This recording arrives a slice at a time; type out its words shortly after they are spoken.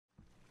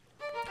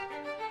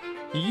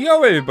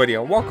Yo everybody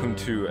and welcome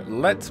to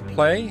Let's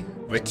Play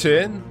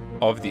Return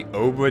of the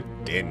Obra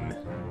Dinn.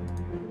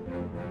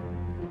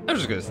 I'm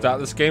just going to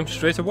start this game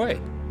straight away.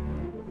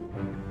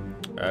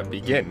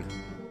 Begin.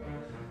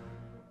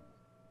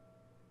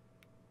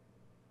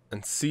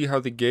 And see how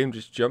the game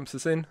just jumps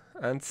us in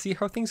and see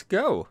how things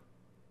go.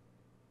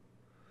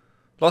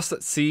 Lost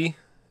at sea,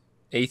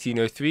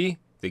 1803,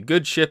 the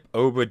good ship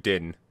Obra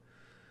Dinn.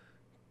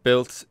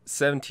 Built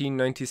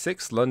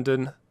 1796,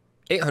 London,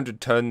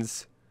 800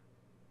 tons,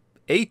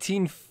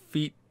 18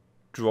 feet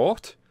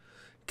draught.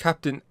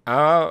 Captain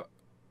R.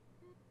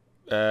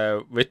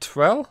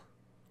 Ritwell.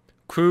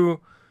 Crew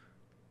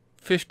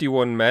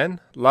 51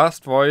 men.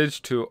 Last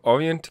voyage to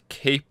Orient,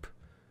 Cape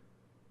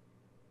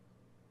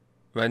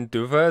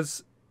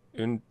Rendezvous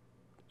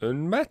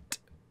Unmet.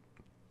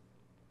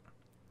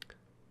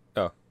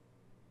 Oh,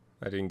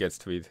 I didn't get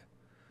to read.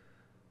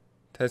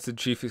 Tested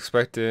Chief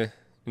Inspector,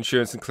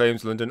 Insurance and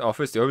Claims, London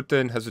office. The Obra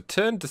Dinn has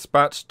returned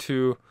dispatch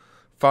to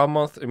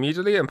Falmouth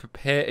immediately and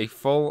prepare a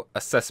full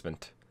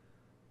assessment.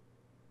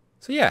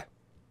 So yeah,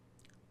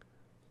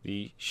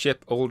 the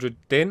ship Obra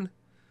Dinn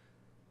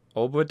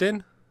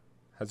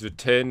has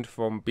returned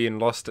from being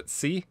lost at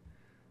sea,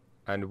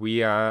 and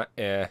we are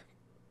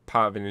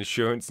part of an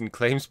insurance and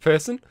claims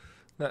person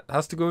that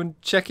has to go and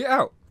check it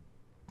out.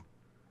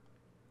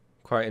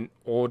 Quite an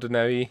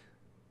ordinary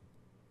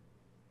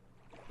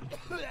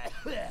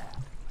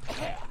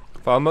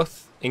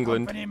Falmouth,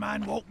 England. Company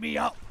man woke me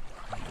up.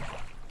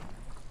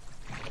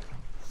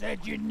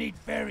 Said you'd need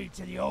ferry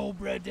to the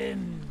Obra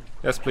Dinn.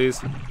 Yes,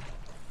 please.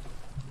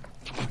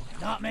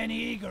 Not many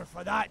eager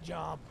for that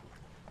job.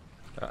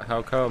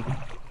 How come?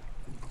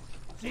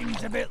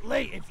 Seems a bit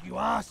late if you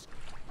ask.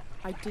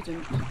 I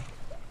didn't.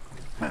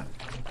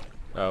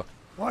 Oh.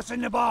 What's in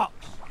the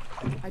box?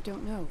 I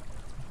don't know.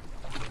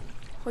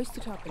 Hoist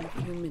it up in a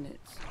few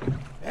minutes.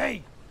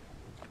 Hey!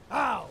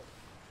 How?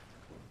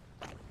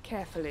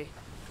 Carefully.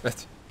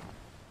 That's...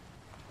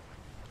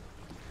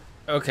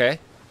 Okay.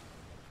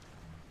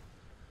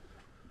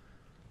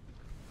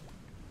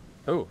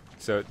 Oh,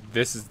 so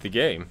this is the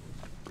game.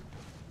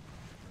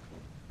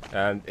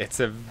 And it's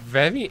a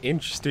very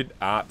interesting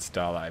art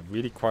style that I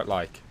really quite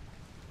like.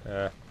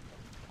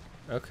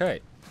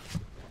 Okay.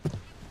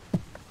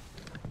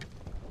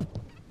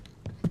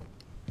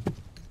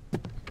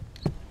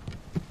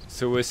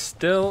 So we're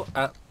still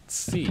at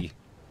sea.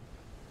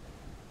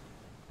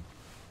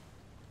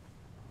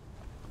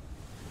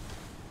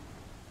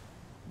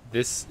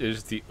 This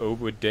is the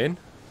Obra Dinn.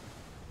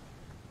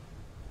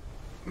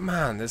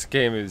 Man, this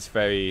game is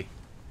very...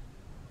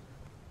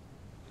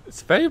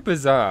 It's very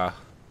bizarre.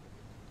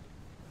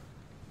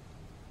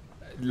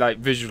 Like,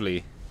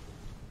 visually.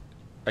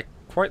 I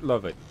quite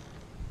love it.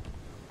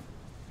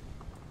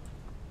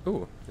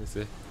 Ooh, there's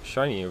a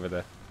shiny over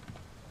there.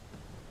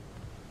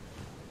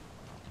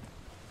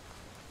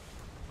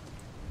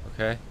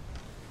 Okay.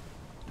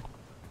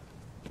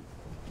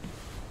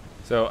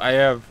 So, I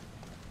have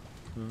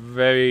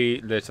very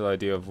little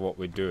idea of what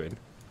we're doing.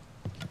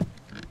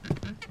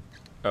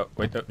 Oh,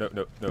 wait,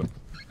 no.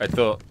 I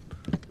thought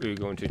we were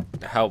going to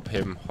help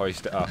him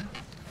hoist it up.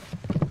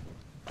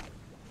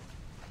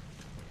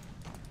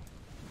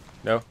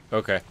 No?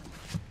 Okay.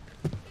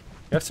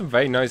 You have some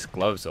very nice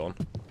gloves on.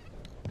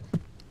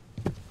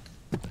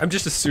 I'm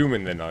just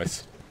assuming they're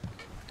nice.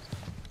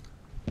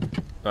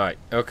 Right,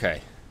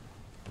 okay.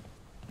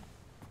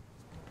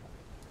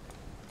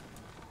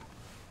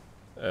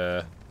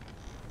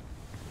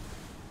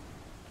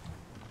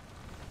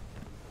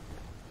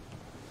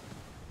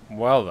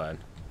 Well then.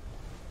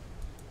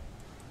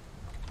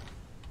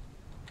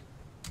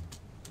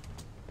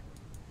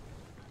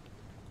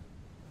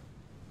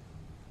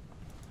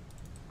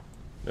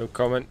 No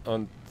comment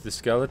on the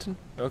skeleton?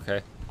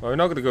 Okay. Well, we're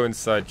not going to go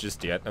inside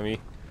just yet. Let me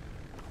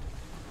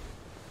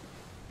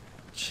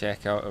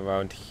check out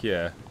around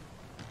here.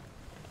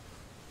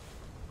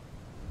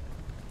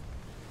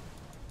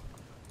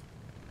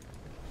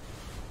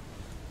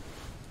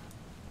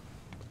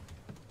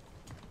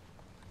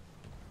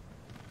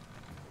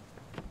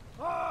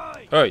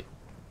 Oi! Oi!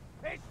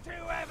 It's too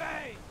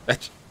heavy!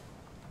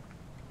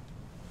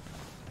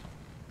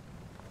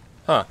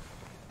 Huh.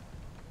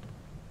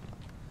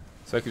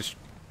 So I could...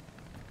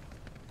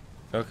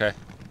 Okay.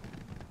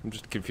 I'm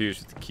just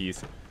confused with the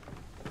keys.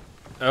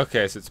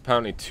 Okay, so it's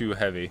apparently too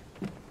heavy.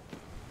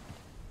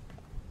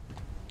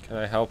 Can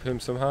I help him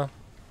somehow?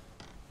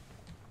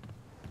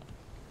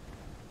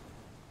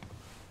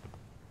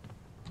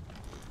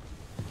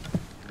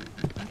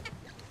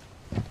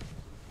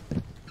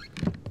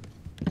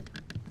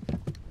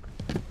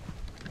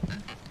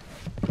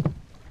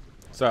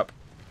 What's up?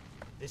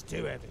 It's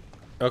too heavy.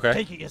 Okay.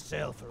 Take it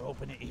yourself or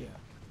open it here.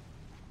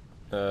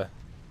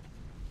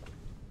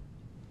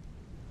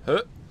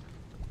 Huh?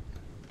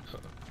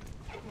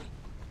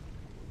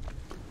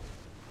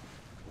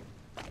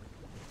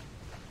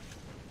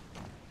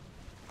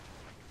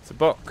 It's a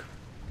book.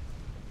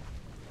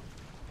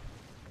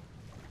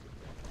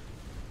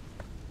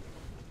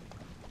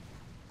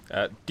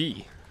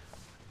 D.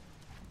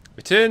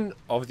 Return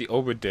of the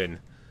Obra Dinn.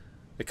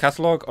 The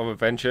Catalogue of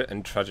Adventure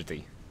and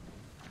Tragedy.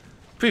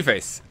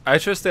 Preface. I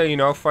trust that you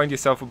now find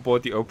yourself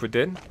aboard the Obra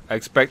Dinn. I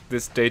expect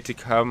this day to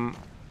come,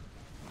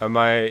 and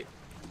my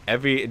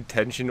every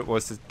intention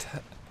was to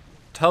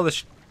tell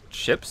the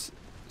ship's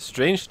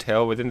strange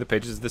tale within the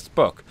pages of this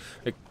book.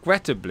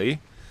 Regrettably,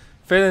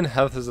 failing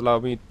health has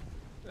allowed me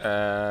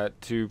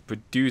to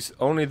produce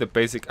only the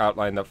basic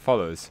outline that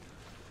follows.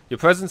 Your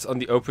presence on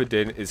the Obra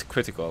Dinn is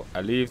critical. I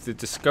leave the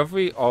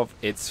discovery of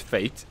its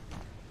fate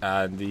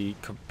and the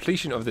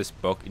completion of this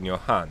book in your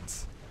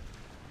hands.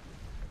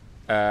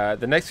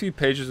 The next few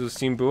pages will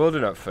seem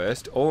bewildering at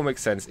first. All will make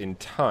sense in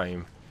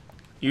time.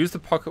 Use the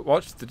pocket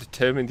watch to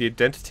determine the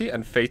identity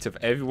and fate of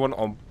everyone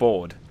on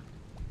board.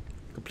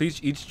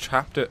 Complete each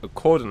chapter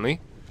accordingly,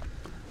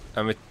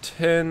 and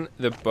return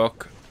the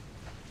book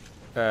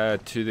to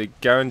the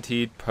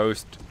guaranteed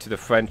post to the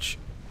French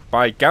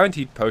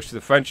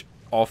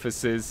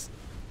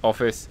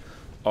office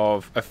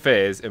of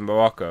affairs in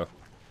Morocco.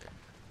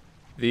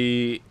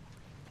 The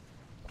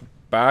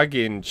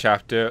bargain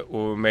chapter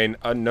will remain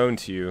unknown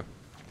to you.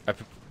 I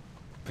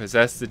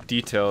possess the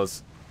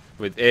details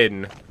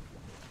within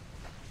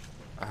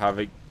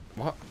having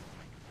what?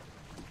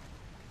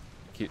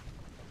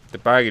 The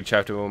bargain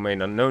chapter will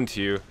remain unknown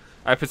to you.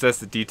 I possess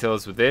the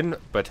details within,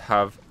 but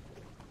have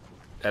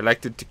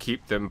elected to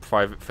keep them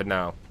private for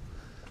now.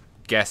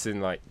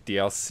 Guessing like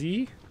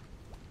DLC?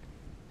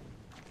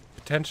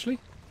 Potentially?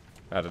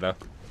 I don't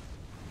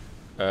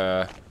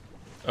know.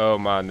 Oh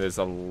man, there's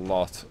a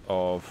lot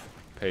of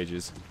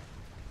pages.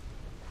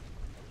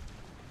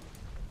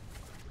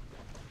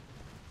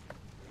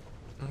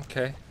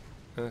 Okay.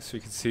 So you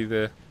can see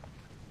the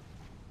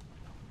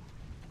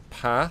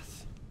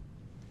path.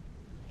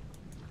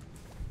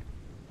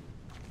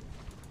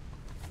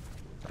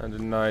 And a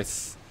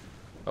nice...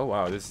 Oh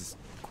wow, this is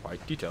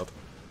quite detailed.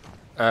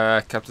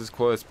 Captain's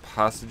quarters,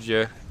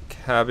 passenger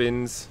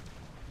cabins,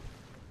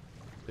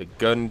 the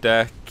gun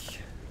deck.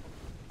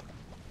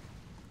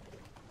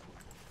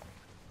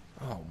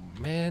 Oh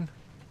man,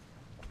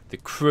 the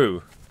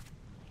crew.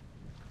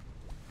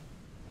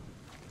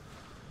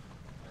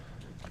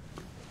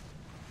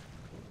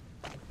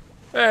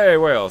 Hey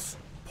Wales,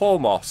 Paul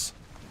Moss.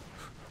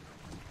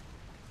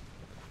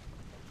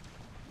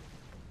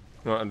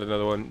 And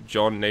another one,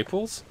 John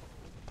Naples.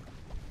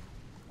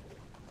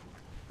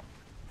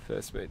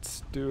 First mate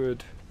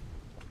steward.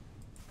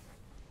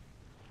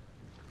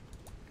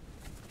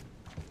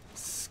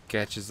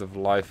 Sketches of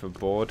life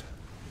aboard.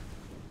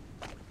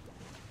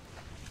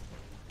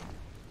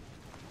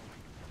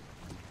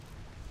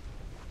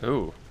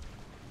 Ooh.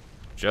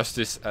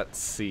 Justice at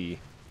Sea.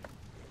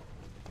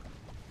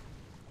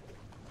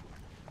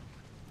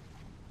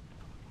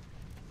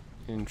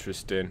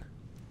 Interesting.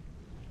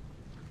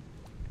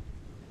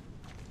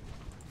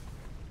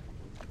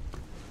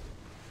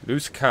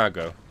 Loose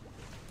cargo.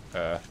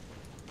 Go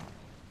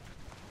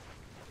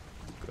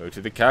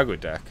to the cargo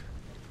deck.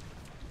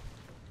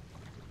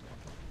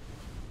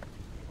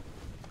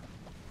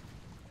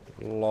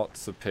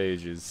 Lots of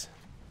pages.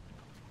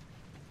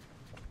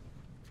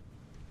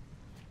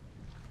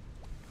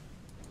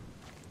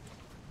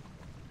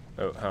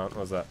 Oh, how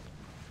was that?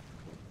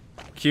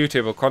 Q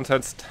table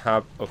contents,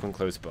 tab, open,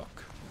 close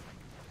book.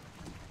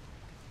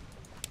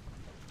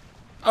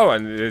 Oh,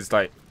 and there's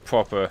like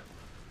proper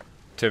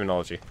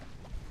terminology.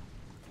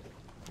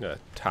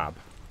 Tab.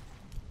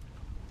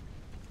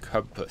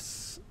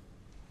 Compass.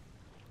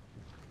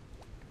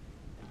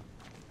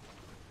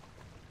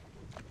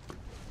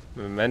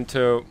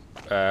 Memento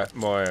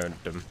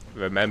moritum.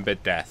 Remember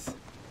death.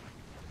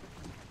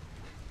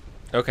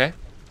 Okay.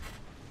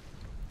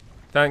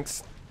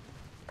 Thanks.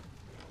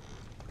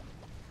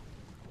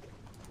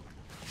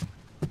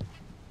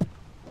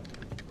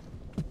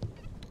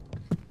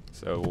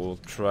 So we'll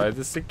try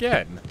this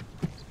again.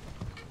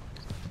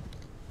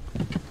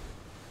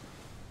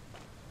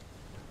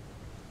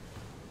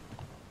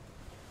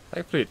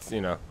 Hopefully it's,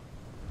 you know,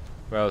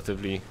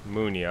 relatively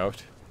moony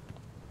out.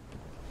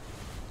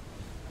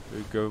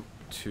 We go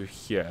to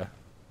here.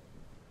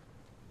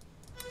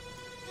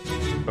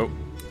 Oh.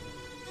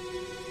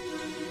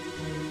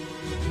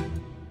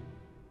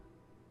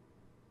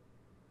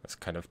 That's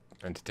kind of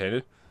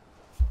entertaining.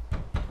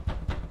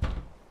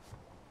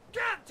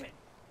 Captain!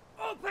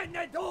 Open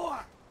the door!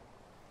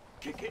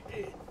 Kick it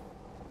in.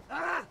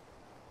 Ah!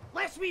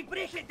 Lest we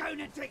break it down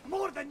and take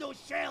more than those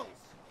shells!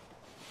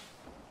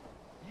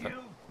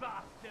 You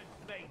bastards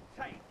may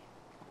take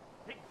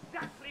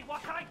exactly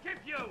what I give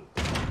you!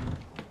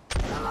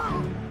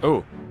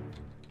 Oh.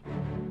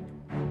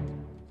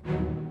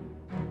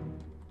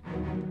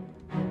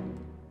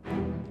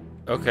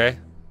 Okay.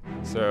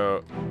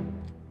 So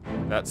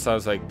that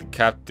sounds like the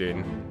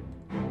captain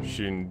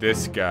shooting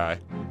this guy.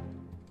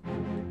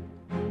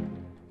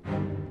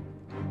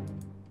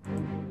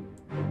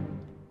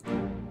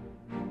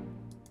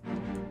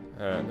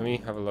 Let me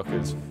have a look at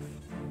his...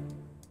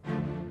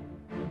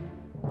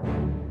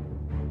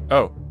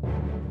 Oh.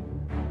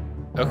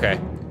 Okay.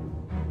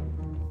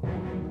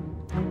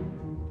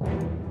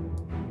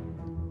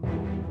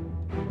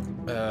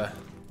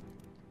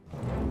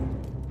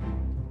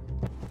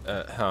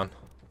 Hang on.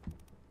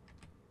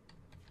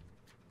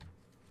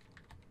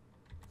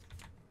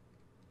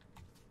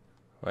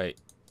 Wait.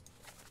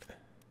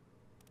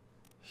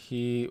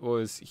 He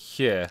was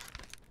here.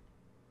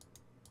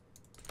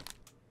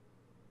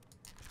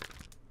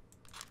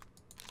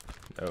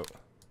 No.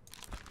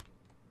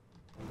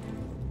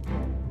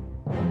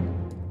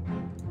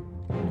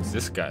 Who's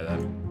this guy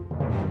then?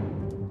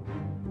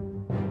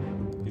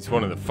 He's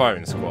one of the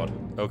firing squad.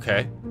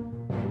 Okay.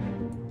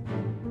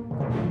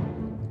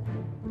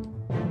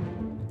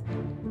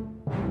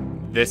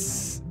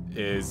 This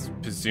is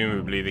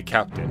presumably the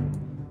captain.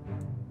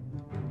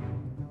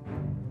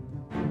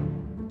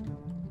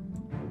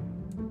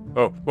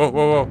 Oh, whoa,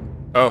 whoa, whoa.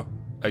 Oh,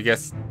 I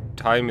guess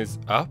time is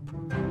up?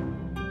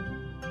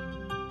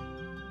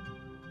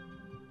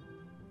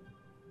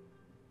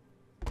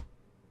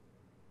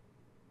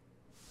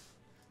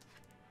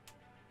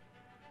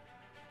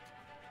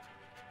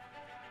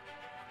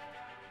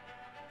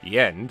 The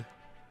end?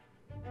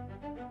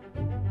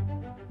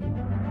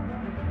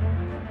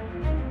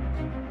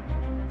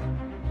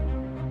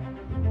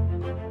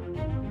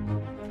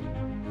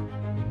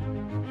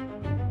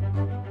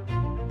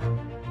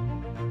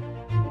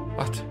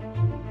 What?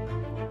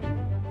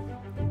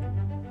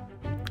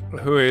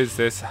 Who is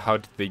this? How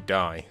did they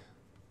die?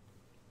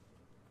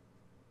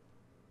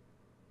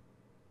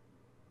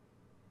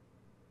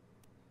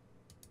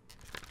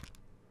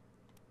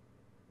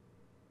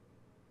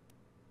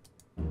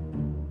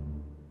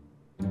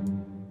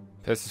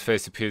 Person's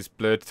face appears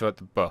blurred throughout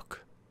the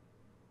book.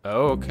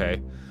 Oh,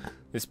 okay.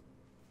 This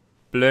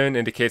blurring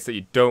indicates that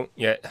you don't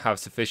yet have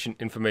sufficient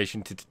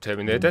information to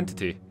determine their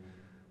identity.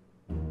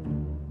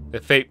 Their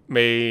fate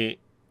may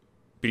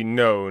be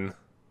known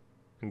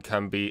and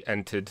can be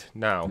entered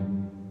now.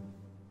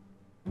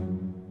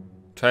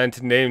 Trying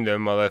to name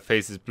them while their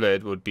face is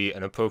blurred would be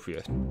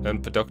inappropriate,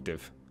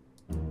 unproductive.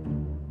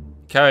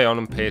 Carry on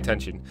and pay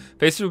attention.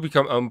 Faces will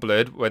become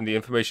unblurred when the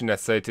information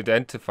necessary to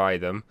identify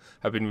them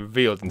have been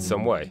revealed in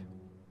some way.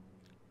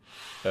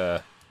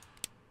 Well,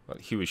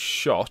 he was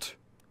shot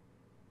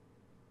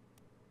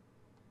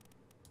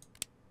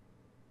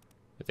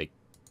with a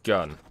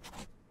gun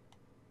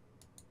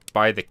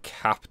by the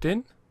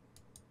captain.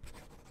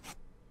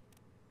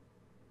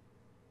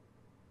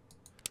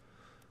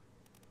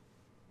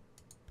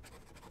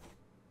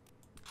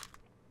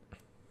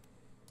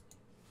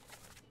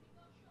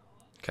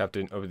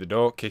 Captain, over the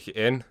door, kick it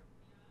in.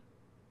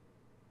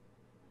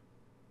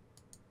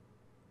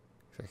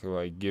 Exactly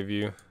what I give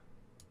you.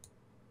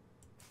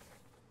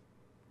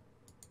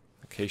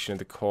 Location of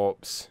the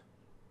corpse.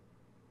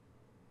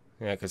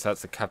 Yeah, because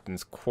that's the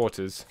captain's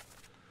quarters.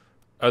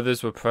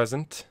 Others were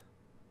present.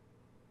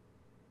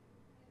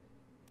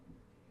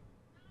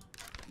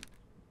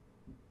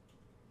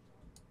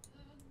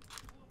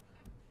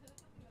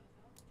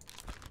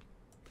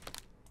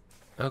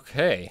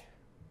 Okay.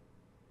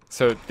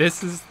 So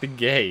this is the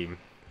game.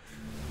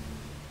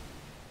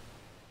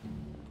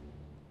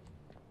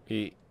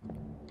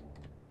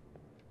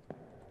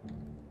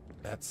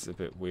 That's a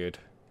bit weird.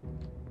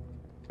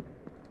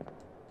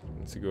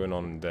 What's going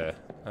on there?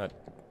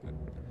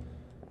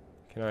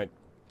 Can I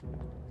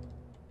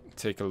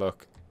take a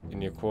look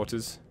in your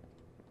quarters?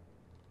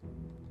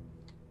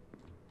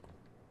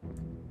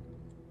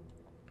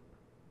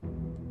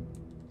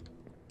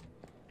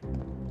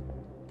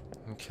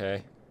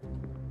 Okay.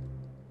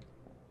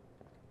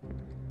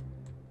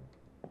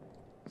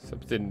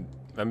 Something.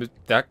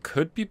 That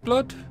could be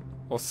blood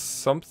or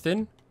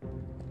something.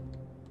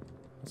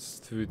 What's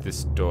through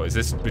this door? Is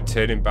this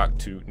returning back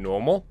to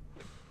normal?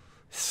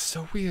 It's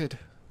so weird.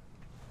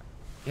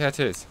 Yeah, it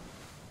is.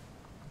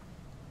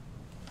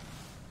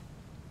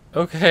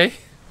 Okay.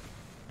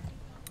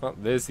 Well,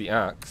 there's the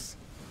axe.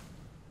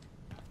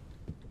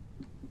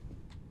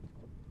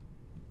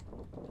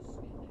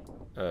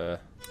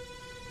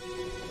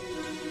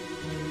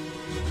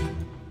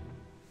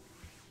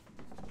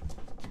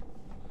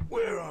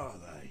 Where are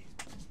they?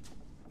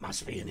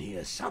 Must be in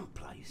here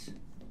someplace.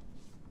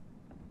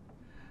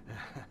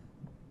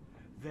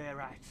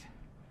 They're at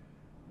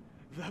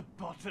the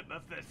bottom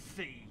of the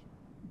sea.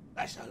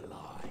 That's a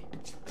lie.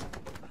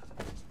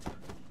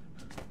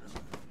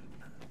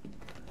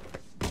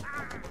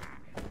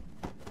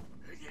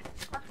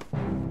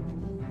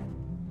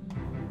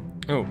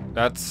 Oh,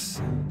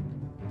 that's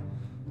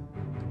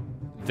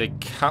the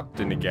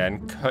captain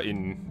again,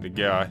 cutting the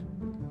guy.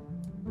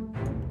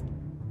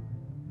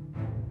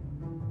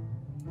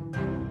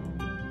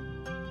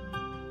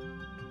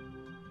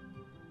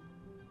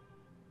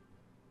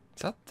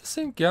 Is that the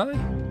same guy?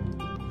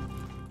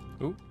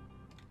 Ooh.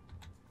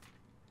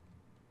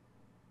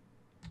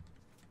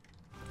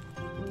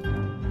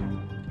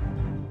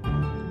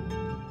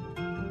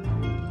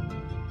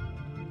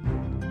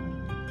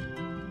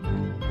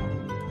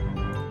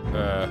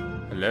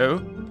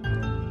 Hello?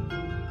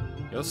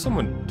 You're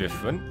someone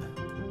different.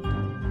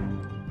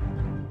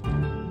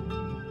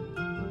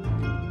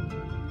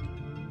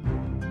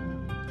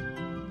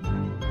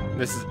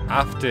 This is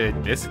after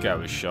this guy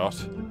was shot.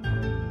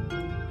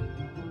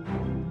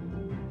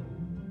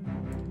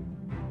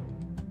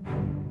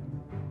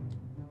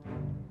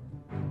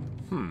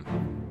 Hmm.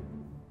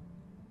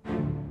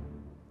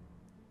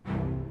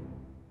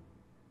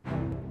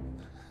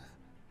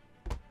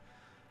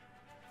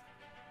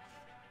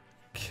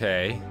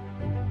 Okay.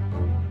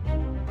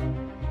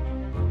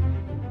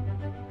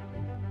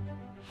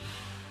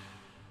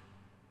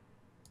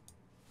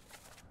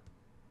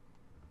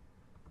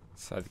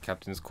 Inside the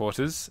captain's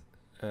quarters.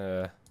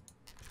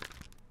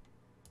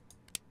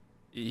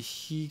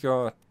 He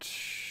got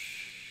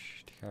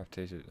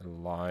decapitated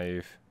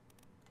alive,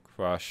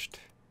 crushed,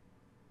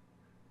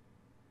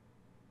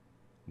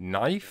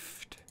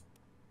 knifed.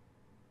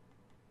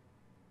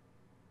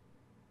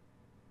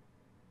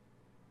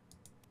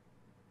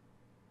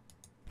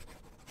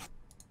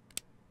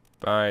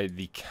 By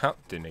the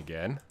captain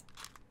again.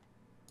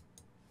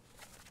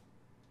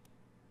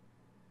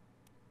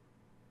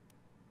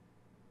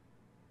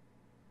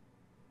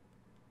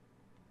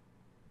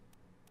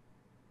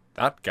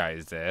 That guy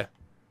is there.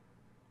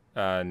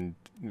 And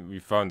we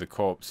found the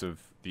corpse of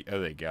the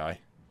other guy.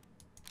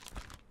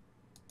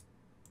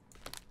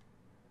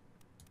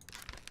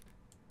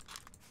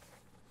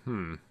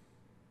 Hmm.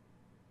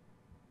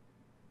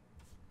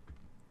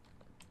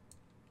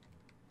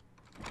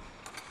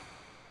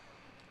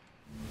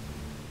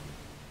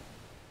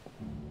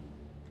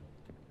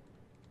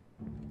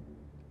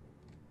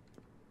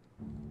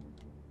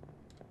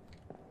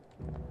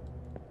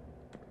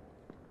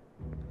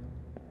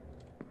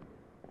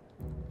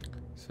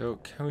 So,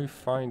 can we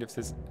find if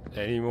there's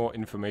any more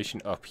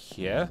information up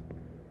here?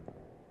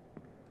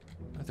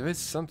 Oh, there is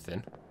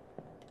something.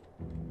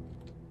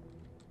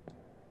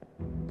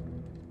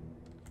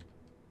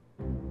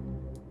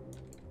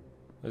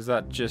 Is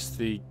that just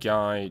the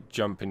guy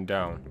jumping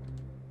down?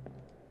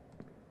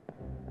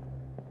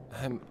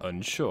 I'm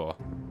unsure.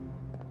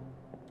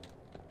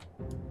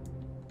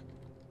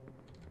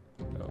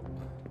 Oh.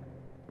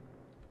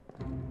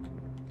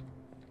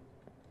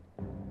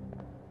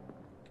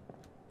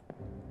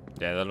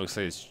 Yeah, that looks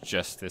like it's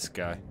just this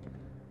guy.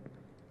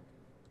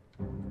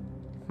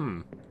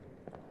 Hmm.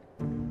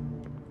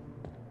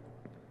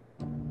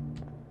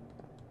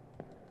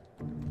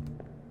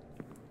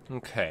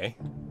 Okay.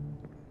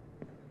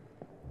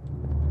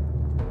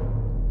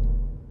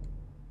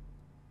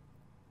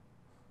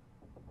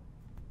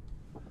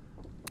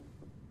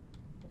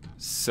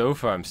 So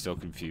far, I'm still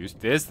confused.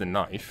 There's the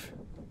knife.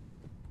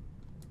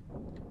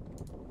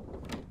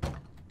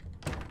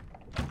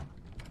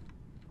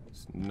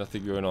 There's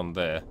nothing going on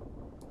there.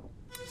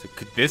 So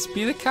could this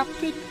be the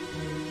captain?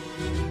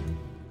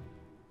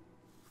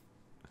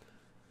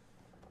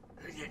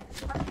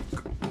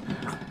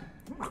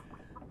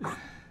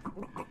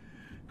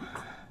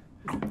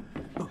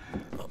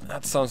 Oh,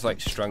 that sounds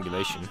like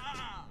strangulation.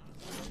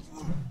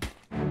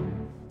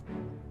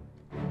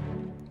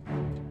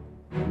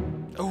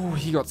 Oh,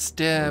 he got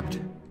stabbed.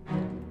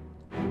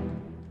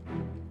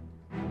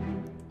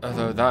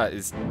 Although that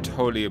is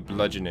totally a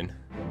bludgeoning.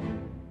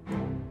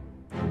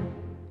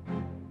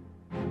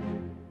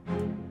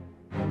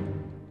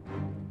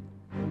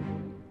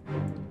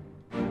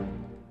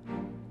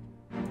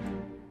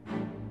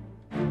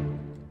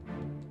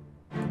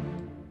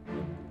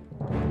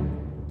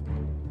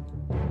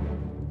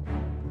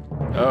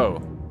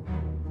 Oh.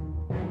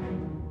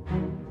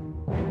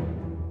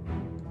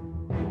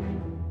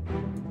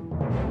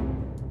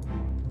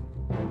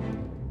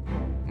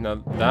 Now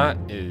that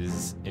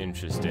is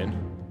interesting.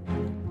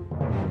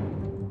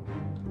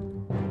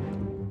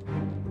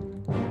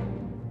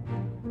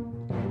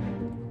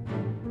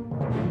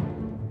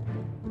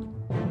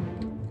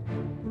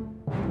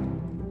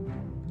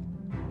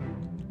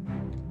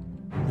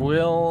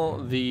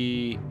 Will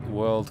the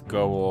world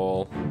go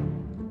all...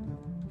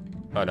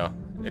 Oh no,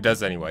 it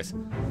does anyways.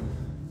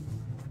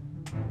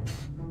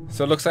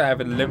 So it looks like I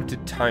have a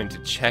limited time to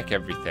check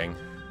everything.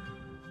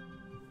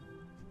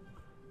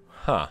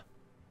 Huh.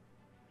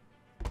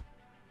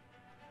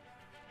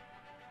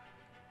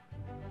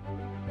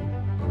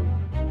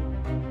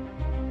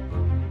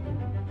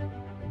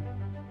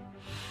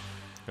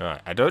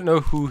 Alright, I don't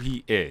know who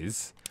he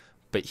is,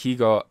 but he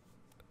got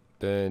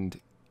burned,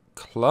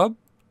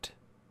 clubbed?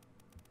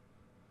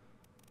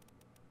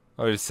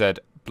 I would have said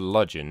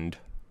bludgeoned.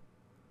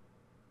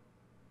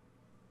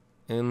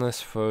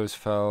 Endless foes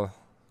fell,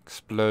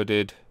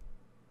 exploded,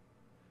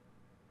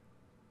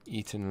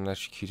 eaten,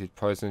 electrocuted,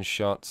 poison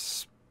shot,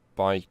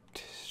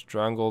 spiked,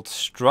 strangled,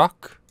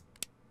 struck?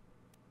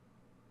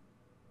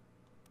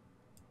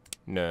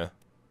 No.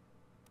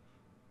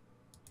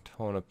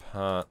 Torn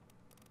apart.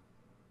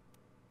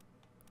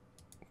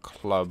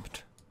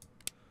 Clubbed.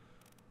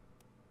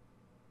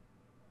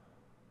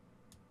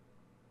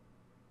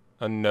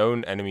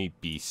 Unknown enemy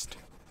beast.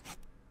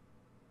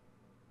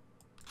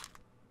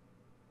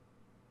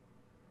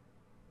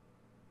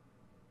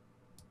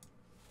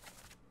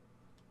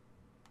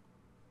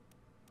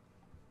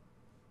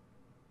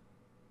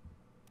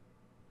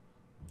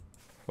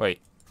 Wait.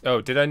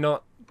 Oh, did I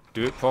not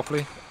do it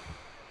properly?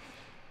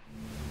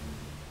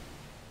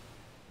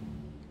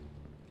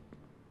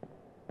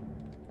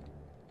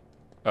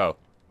 Oh.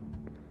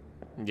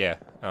 Yeah,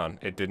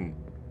 it didn't.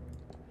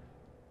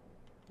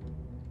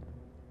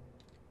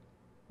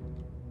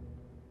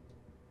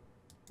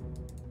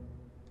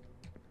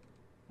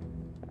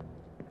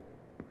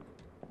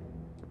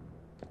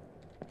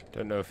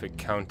 Don't know if it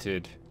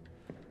counted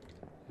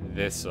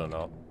this or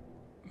not.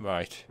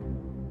 Right.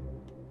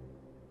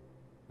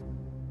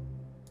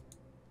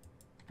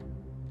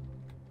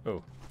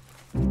 Oh.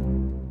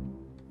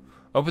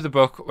 Open the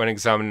book when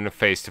examining a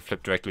face to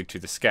flip directly to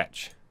the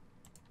sketch.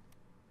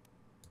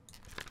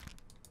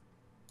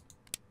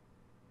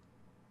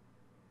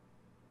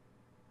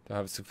 Don't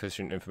have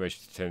sufficient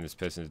information to determine this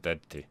person's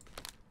identity.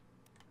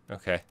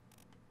 Okay.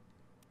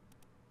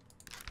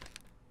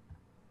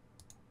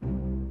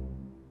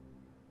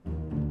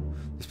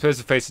 This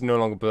person's face is no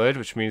longer blurred,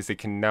 which means they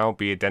can now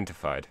be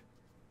identified.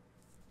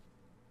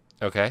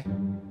 Okay.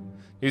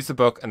 Use the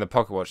book and the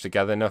pocket watch to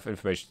gather enough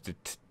information to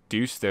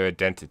deduce their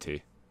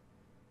identity.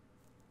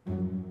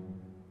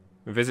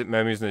 Revisit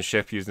memories on the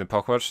ship using the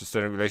pocket watch to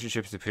study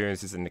relationships,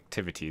 appearances, and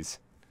activities.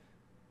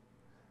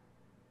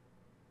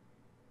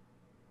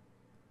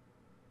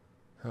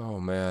 Oh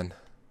man.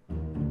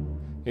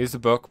 Use the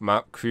book,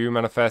 map, crew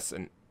manifests,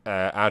 and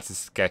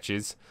artist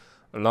sketches,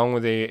 along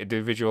with the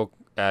individual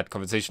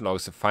conversation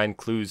logs to find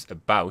clues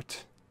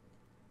about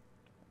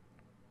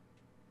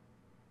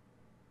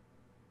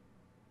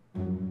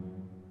there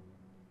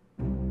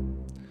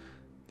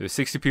were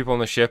 60 people on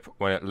the ship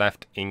when it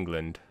left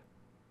England.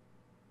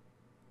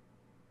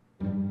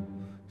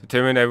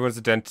 Determining everyone's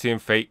identity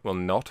and fate will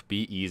not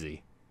be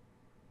easy.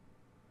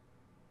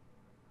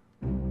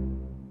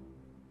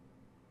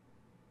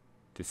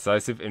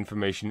 Decisive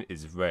information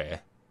is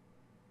rare.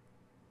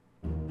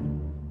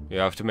 You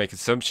have to make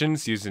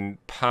assumptions using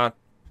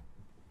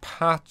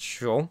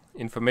partial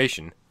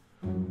information.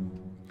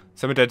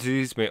 Some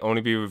identities may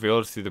only be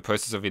revealed through the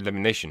process of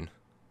elimination.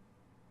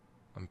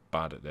 I'm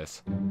bad at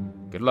this.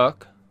 Good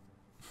luck.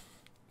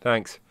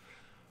 Thanks.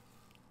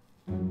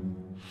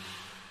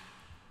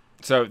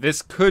 So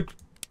this could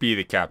be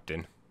the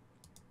captain.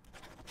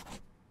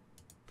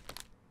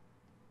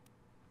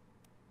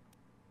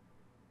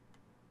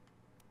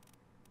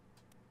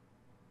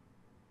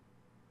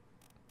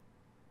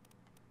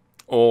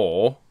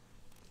 Or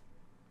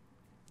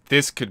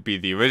this could be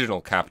the original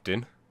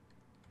captain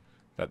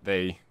that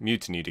they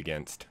mutinied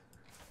against.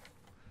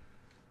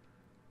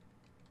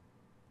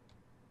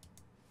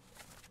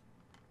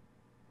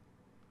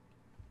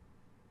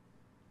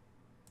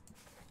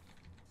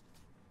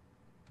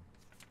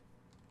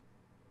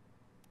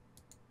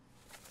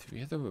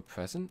 Three of them were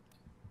present?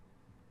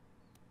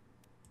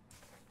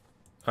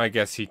 I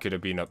guess he could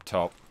have been up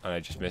top and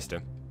I just missed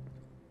him.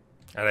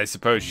 And I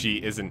suppose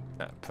she isn't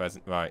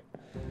present, right?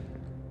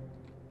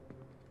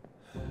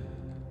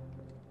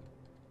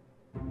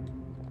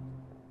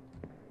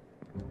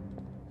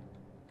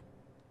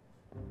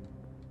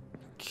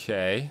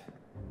 Okay.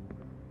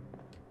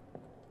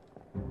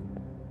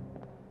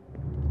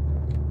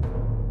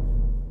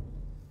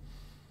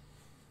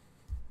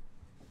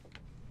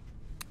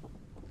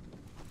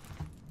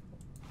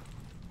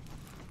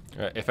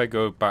 If I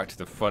go back to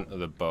the front of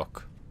the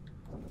book,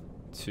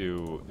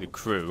 to the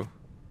crew,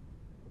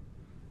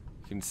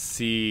 you can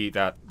see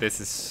that this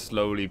is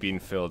slowly being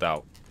filled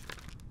out.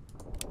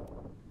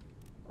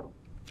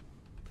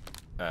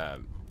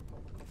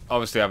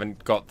 Obviously I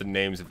haven't got the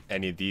names of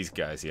any of these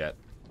guys yet.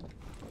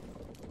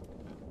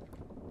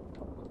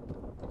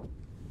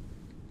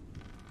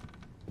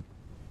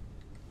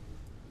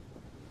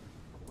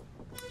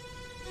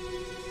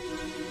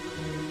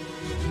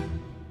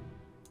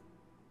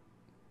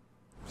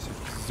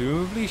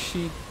 Presumably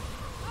she...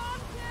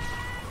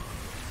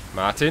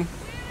 Martin?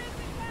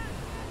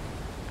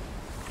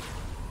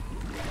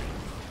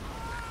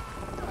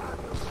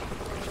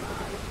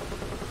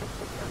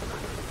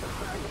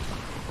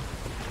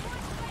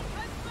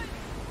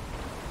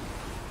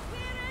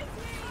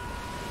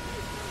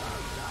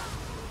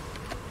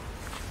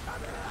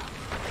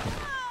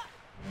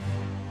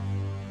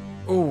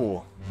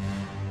 Ooh.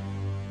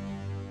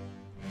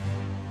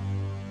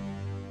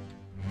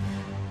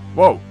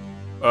 Whoa.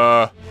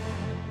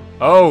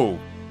 Oh,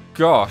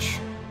 gosh.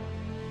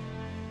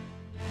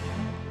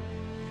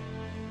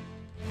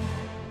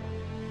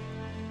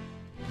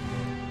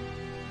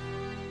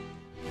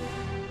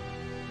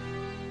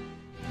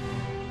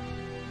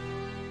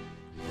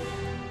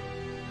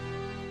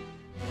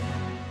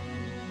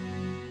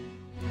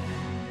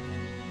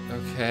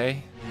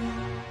 Okay.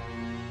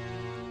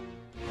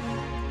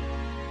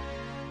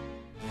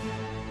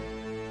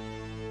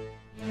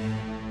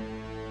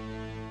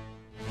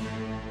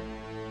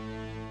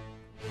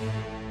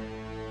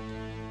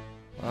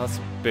 That's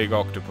a big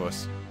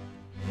octopus.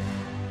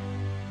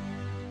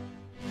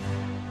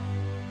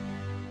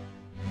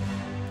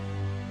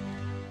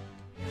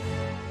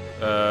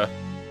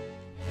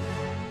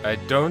 I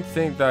don't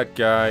think that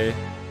guy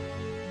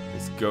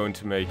is going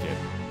to make it.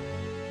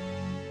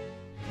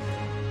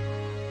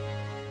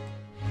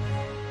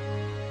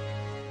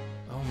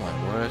 Oh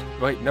my word.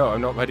 Wait, no,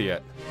 I'm not ready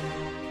yet.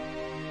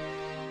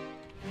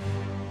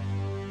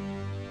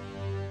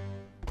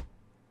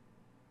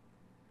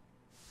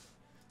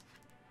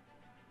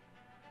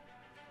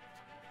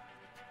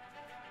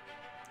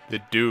 The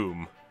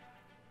Doom.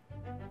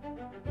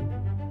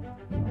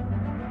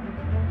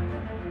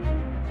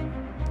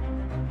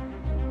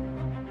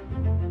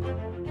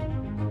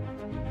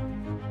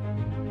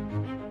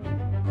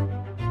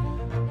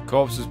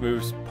 Corpse was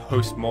moved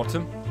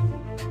post-mortem.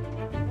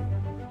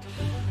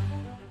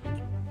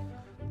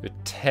 With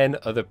 10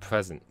 other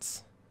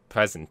present.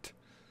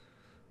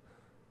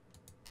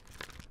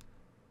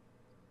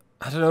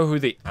 I don't know who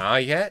they are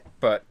yet,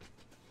 but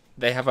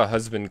they have a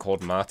husband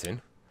called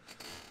Martin.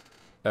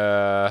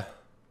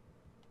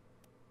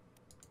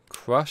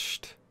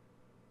 Crushed.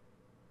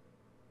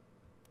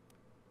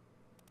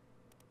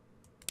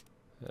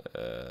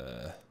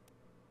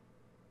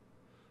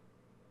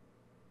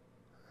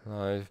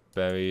 Alive,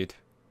 buried.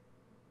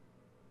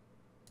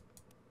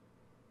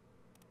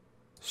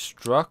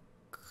 Struck?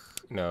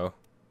 No.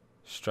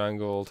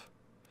 Strangled.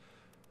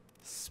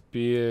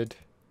 Speared.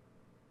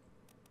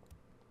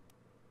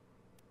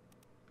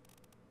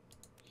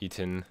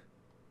 Eaten.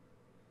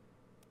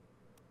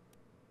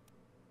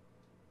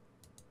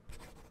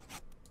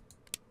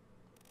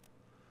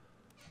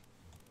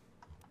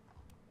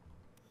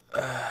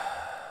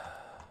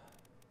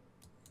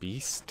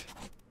 Beast?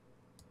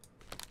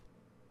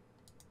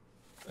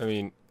 I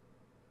mean...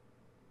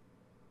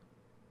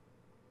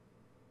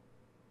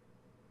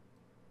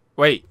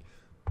 Wait.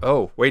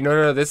 Oh, wait,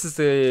 no, this is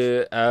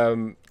the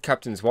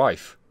captain's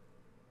wife.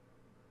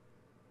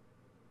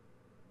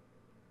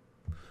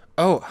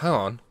 Oh, hang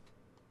on.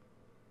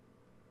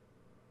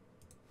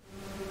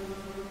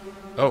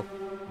 Oh,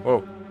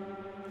 whoa.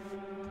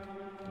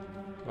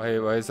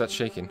 Why is that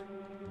shaking?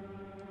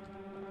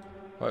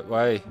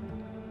 Why?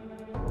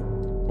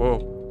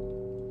 Whoa.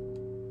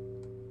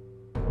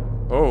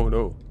 Oh,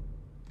 no.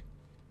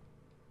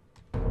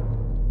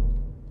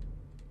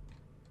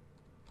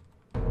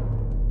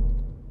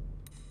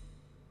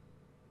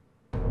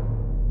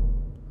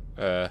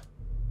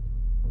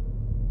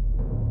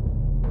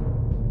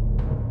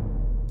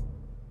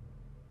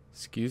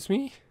 Excuse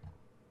me?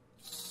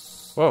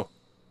 Whoa.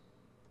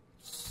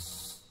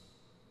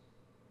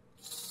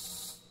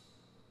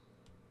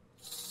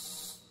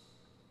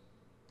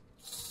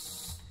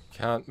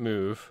 Can't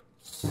move.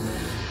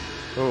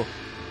 Oh.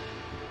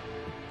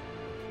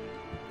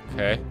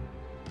 Okay.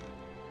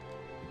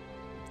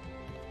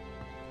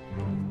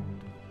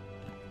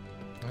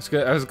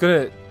 I was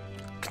gonna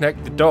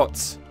connect the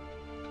dots.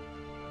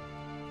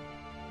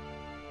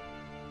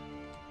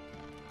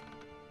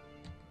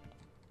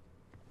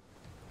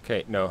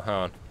 Okay, no,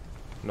 hang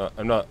on.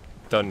 I'm not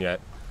done yet.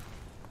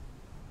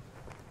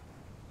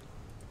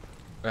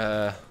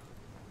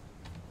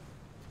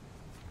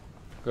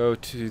 Go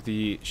to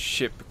the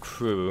ship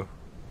crew.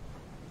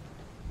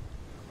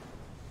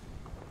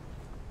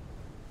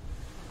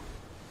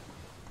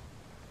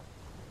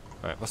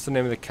 Alright, what's the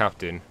name of the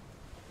captain?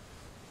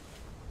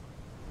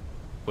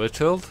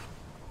 Whittled?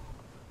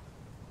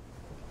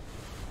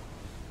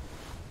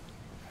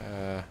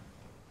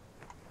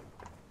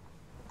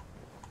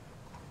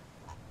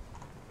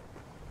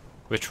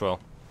 Whitwell.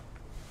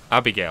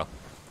 Abigail.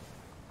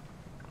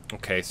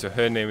 Okay, so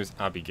her name is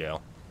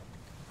Abigail.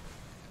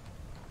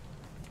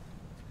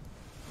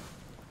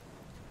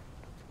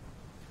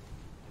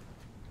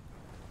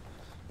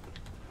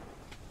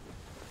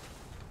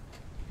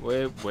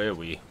 Where were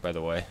we, by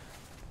the way?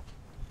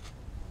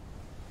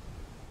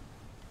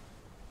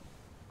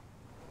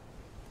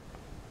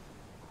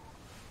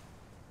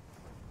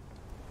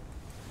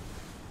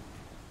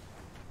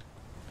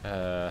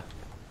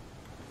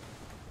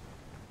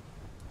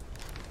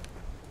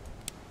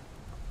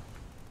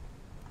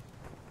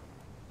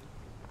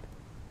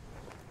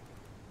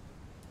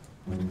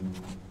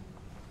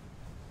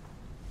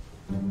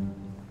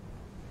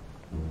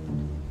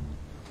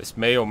 This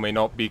may or may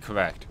not be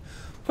correct.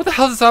 What the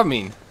hell does that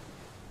mean?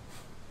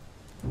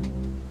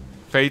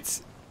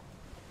 Fates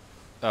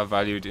are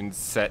valued in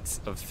sets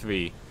of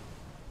 3.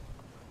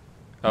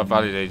 Are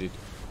validated.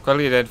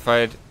 Correctly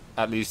identified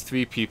at least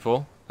 3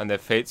 people, and their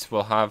fates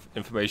will have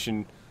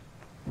information.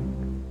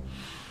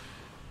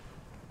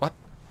 What?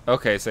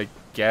 Okay, so I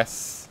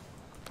guess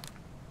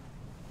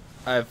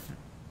I've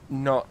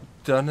not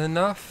done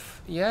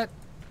enough yet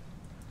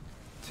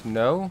to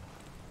know.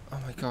 Oh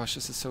my gosh,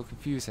 this is so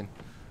confusing.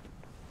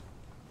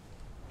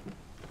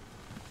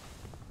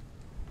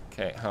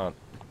 Okay, hang on.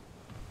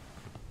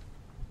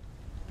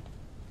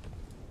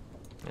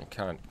 I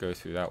can't go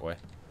through that way.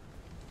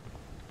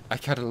 I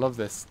kinda love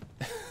this.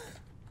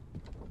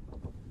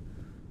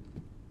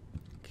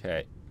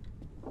 Okay.